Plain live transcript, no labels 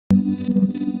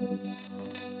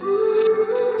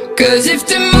'Cause if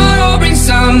tomorrow brings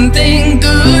something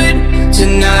good,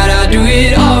 tonight I do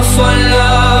it all for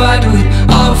love. I do it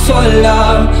all for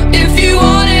love. If you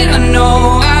want it, I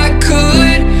know I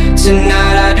could.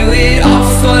 Tonight I do it all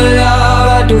for love.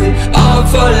 I do it all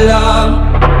for love.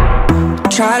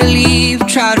 Try to leave,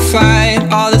 try to fight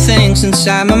all the things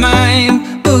inside my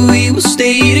mind, but we will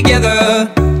stay together.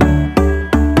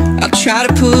 I'll try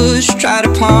to push, try to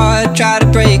part, try to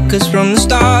break us from the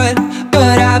start,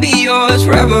 but I'll be yours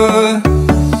forever.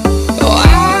 Oh,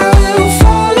 I will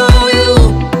follow you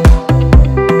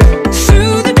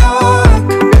through the dark,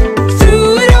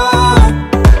 through it all,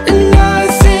 and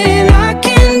nothing I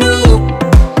can do,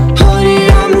 honey,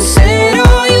 I'm set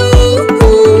on you.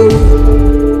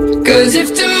 'Cause if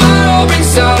tomorrow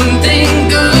brings something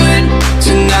good,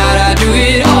 tonight I do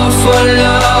it all for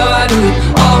love. I do it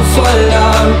all for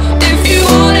love. If you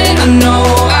want it, I know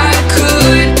I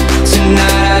could.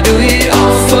 Tonight I do it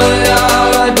all for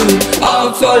love. I do it all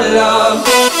for love.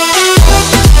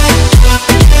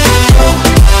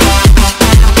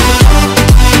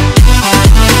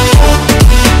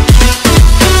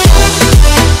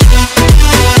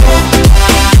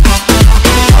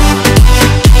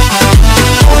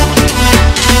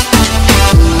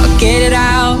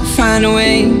 Find a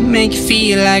way, make you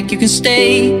feel like you can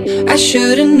stay. I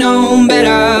should've known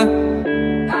better.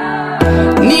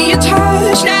 Need your time.